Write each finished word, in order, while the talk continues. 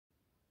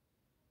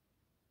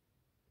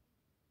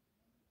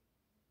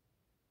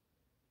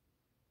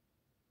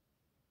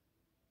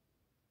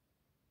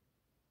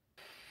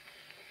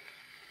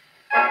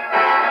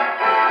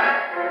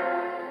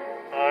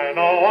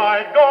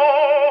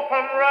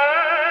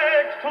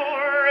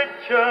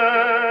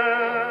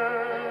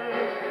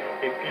riches.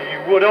 If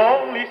you would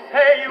only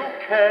say you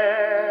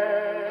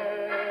care,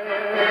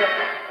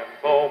 and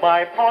though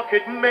my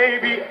pocket may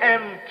be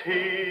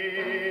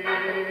empty,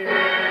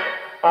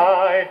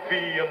 I'd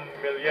be a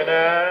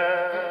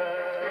millionaire.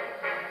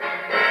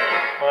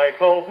 My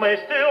clothes may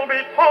still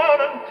be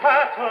torn and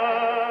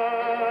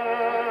tattered,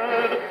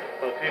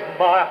 but in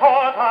my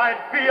heart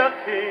I'd be a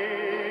king.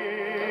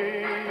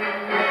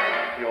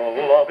 Your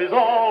love is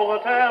all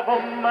that ever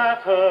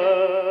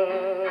mattered.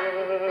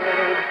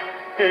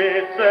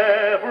 It's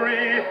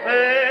everything.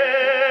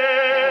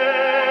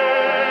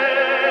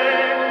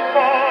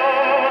 So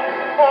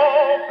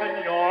open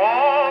your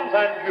arms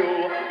and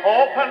you'll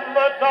open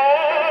the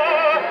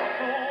door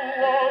to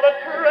all the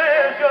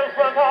treasures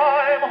that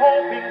I'm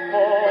hoping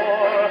for.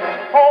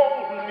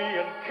 Hold me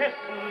and kiss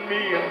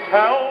me and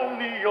tell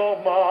me you're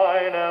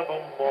mine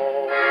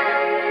evermore.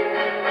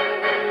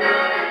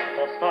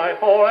 Must I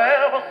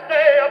forever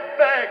stay a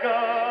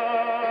beggar,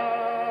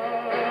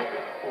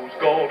 whose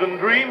golden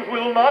dreams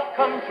will not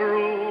come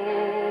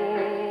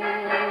true?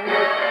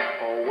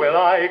 Or will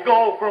I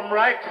go from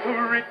rags to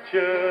riches?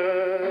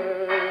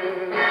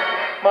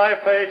 My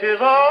fate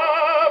is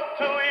up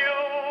to you.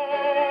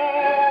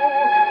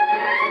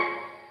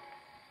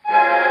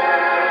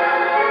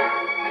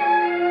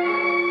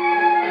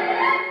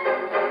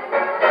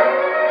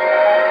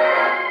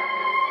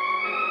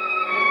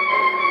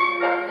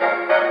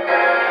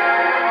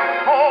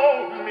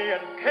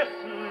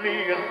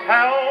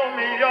 Tell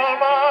me you're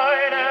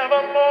mine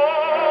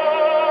evermore.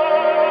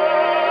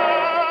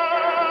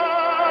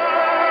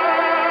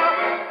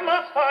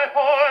 Must I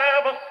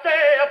forever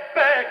stay a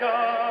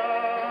beggar,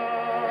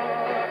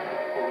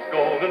 whose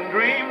golden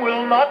dream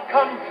will not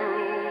come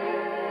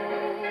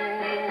true?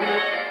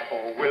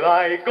 Or will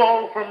I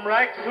go from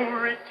rags to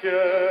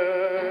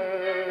riches?